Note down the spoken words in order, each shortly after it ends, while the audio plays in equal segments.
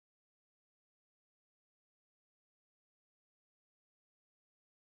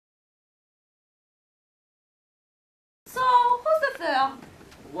third.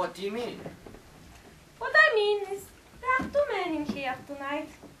 What do you mean? What I mean is, there are 2 men in here tonight,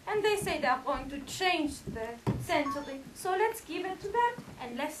 and they say they are going to change the century. So let's give it to them,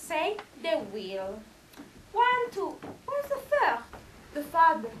 and let's say they will. 1, 2. Where's the third? The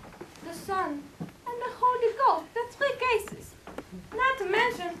Father, the Son, and the Holy Ghost. The 3 cases. Not to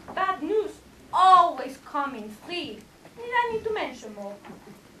mention, bad news always come in 3. I need to mention more.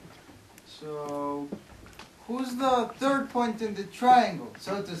 So, who's the third point in the triangle,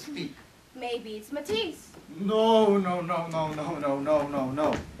 so to speak? Maybe it's Matisse. No.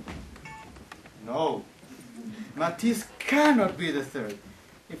 No. Matisse cannot be the third.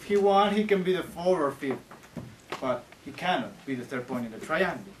 If he wants, he can be the 4th or 5th. But he cannot be the third point in the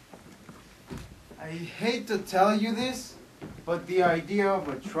triangle. I hate to tell you this, but the idea of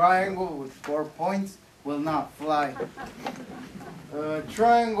a triangle with 4 points will not fly. A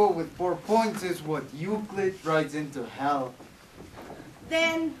triangle with 4 points is what Euclid writes into hell.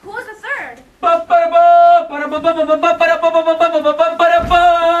 Then who's the third?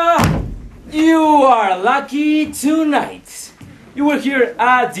 You are lucky tonight. You were here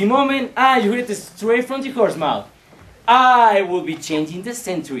at the moment and you heard it straight from the horse's mouth. I will be changing the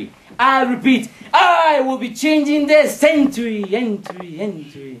century. I repeat, I will be changing the century.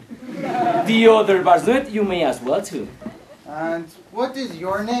 Entry. The other Barsnet, you may as well too. And what is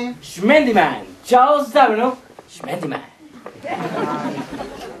your name? Schmendiman, Charles Davino, Schmendiman.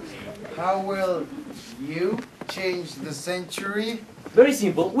 How will you change the century? Very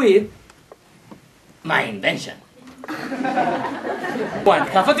simple, with my invention. Want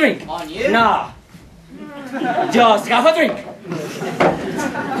half a drink? On you? No. Just half a drink.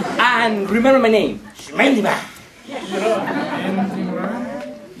 And remember my name, Schmendiman.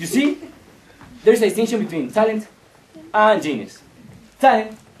 You see, there's a distinction between talent and genius.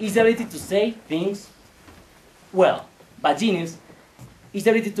 Talent is the ability to say things well, but genius is the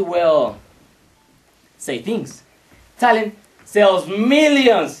ability to, well, say things. Talent sells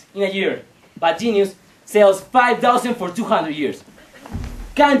millions in a year, but genius sells 5,000 for 200 years.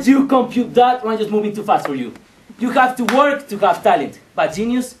 Can't you compute that, or I'm just moving too fast for you? You have to work to have talent, but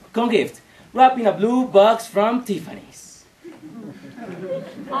genius come gift, wrapped in a blue box from Tiffany's.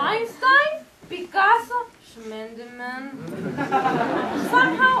 Einstein, Picasso, Schmendeman.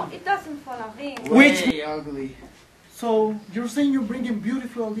 Somehow it doesn't follow him. Which Way ugly. So, you're saying you're bringing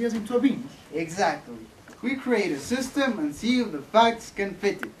beautiful ideas into a being? Exactly. We create a system and see if the facts can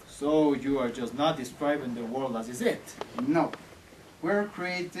fit it. So, you are just not describing the world as is it? No. We're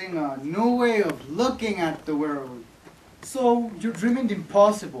creating a new way of looking at the world. So, you're dreaming the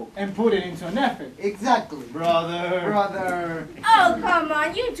impossible and put it into an effort? Exactly. Brother. Oh, come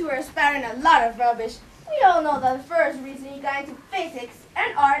on, you two are spouting a lot of rubbish. We all know that the first reason you got into physics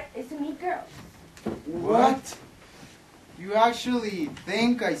and art is to meet girls. What? You actually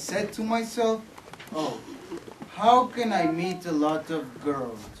think I said to myself, oh, how can I meet a lot of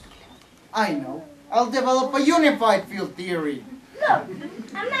girls? I know. I'll develop a unified field theory. Look,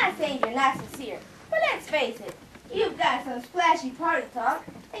 I'm not saying you're not sincere, but let's face it. You've got some splashy party talk,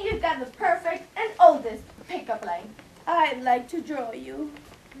 and you've got the perfect and oldest pickup line. I'd like to draw you.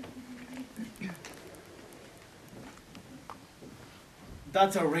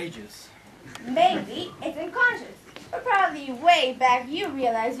 That's outrageous. Maybe it's unconscious, but probably way back you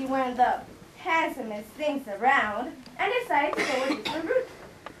realized you weren't the handsomest things around and decided to go a different route.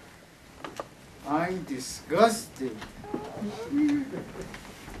 I'm disgusted.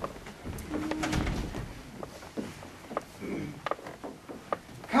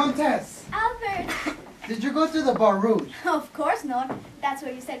 Countess! Albert! Did you go to the Bar Rouge? Of course not. That's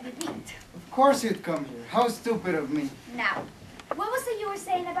where you said we'd meet. Of course you'd come here. How stupid of me. Now, what was it you were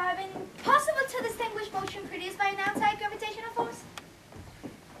saying about being impossible to distinguish motion produced by an outside gravitational force?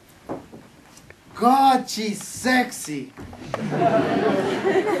 God, she's sexy. I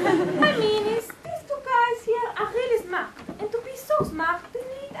mean, these 2 guys here are really smart. And to be so smart, they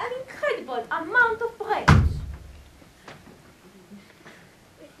need an incredible amount of brains.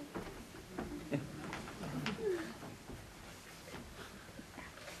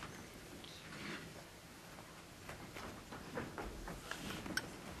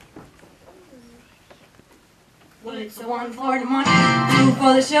 Well, it's a 1 for the money, 2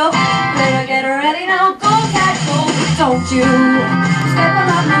 for the show. Better get ready now, go cat go. Don't you step on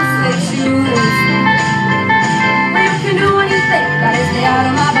my blue suede shoes. Well, you can do anything, gotta stay out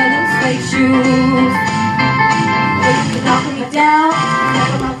of my blue suede shoes. Well, you can knock me down,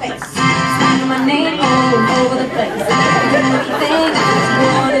 step on my face, sign my name all over the place. I can do anything I just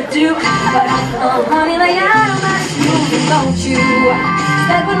wanna do, but oh honey, lay out of my shoes. Don't you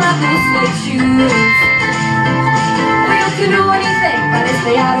step on my blue suede shoes. You can do anything.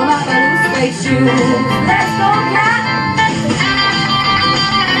 stay out of my blue suede shoes. Let's go, cat!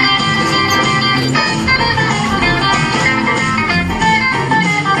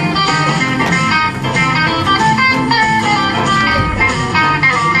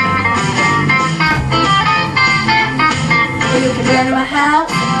 You can burn my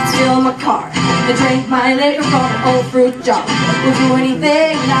house, steal my car, and drink my liquor from an old fruit jar. We'll do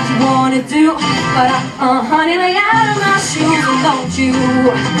anything that you wanna do, but honey, lay out of my shoes, and don't you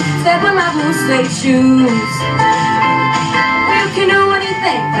step on my blue suede shoes. You can do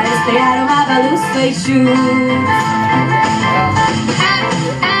anything, but just stay out of my blue suede shoes.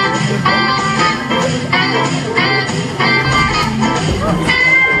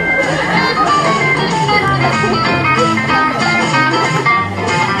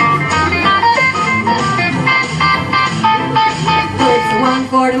 One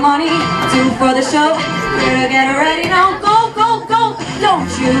for the money, two for the show. Better get ready now, go, go, go. Don't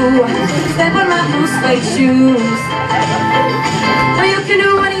you step on my blue suede shoes. No, you can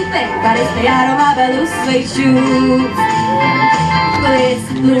do anything, but stay out of my blue suede shoes. Well, it's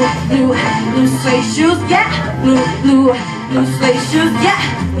blue suede shoes, yeah. Blue suede shoes, yeah.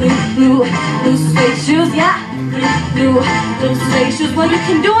 Blue suede shoes, yeah. Blue suede shoes. Well, you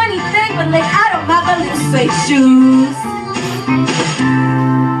can do anything, but lay out of my blue suede shoes.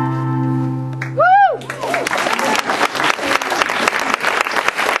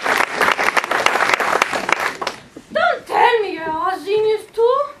 Don't tell me you're a genius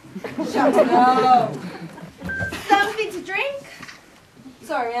too. Shut up. Something to drink?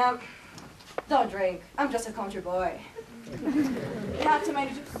 Sorry, ma'am. Don't drink. I'm just a country boy. Not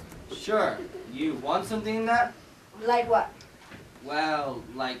tomato juice. Sure. You want something in that? Like what? Well,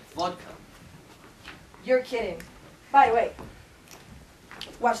 like vodka. You're kidding. By the way,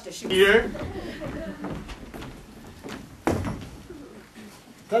 watch the shoes. Here.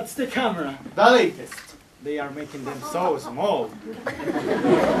 That's the camera. The latest. They are making them so small.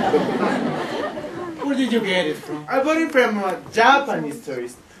 Where did you get it from? I bought it from a Japanese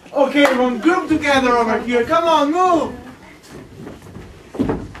tourist. Okay, everyone, group together over here. Come on, move!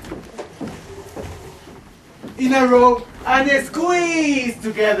 In a row and squeeze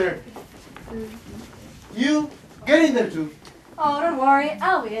together. You, get in there too. Oh, don't worry.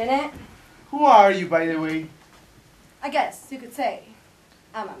 I'll be in it. Who are you, by the way? I guess you could say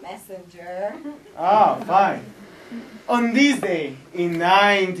I'm a messenger. Ah, fine. On this day, in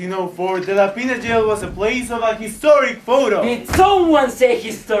 1904, the Lapin Agile was a place of a historic photo. Did someone say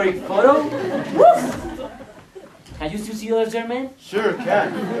historic photo? Woof! Can you still see others there, man? Sure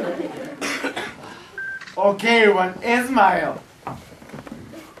can. Okay, everyone, smile.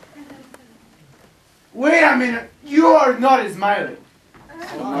 Wait a minute, you are not smiling.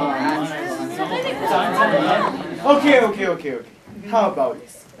 Okay. How about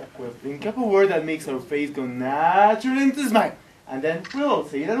this? We'll think up a word that makes our face go naturally into smile, and then we'll all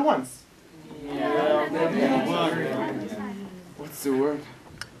say it at once. What's the word?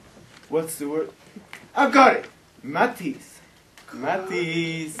 What's the word? I've got it. Matisse.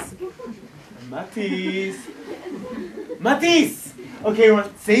 Matisse. Matisse. Matisse. Okay,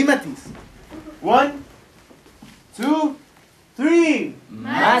 everyone, say Matisse. 1, 2, 3.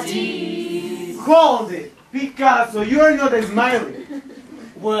 Matisse. Hold it. Picasso, you are not smiling.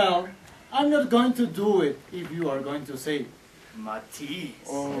 Well, I'm not going to do it if you are going to say Matisse.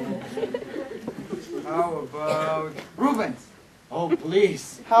 Oh. How about Rubens? Oh,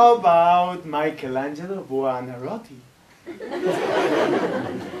 please. How about Michelangelo Buonarroti?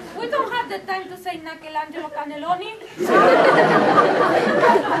 We don't have the time to say Michelangelo Cannelloni.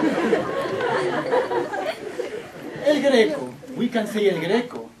 El Greco. We can say El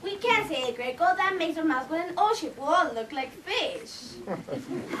Greco. We can't say El Greco. That makes our mouths with an ocean. We'll all look like fish.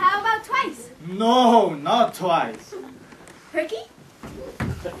 How about twice? No, not twice. Perky?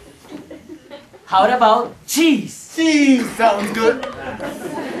 How about cheese? Cheese sounds good.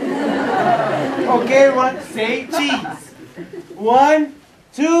 Okay, everyone, say cheese. 1,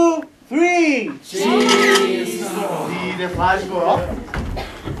 2, 3. Cheese. See the flash go up?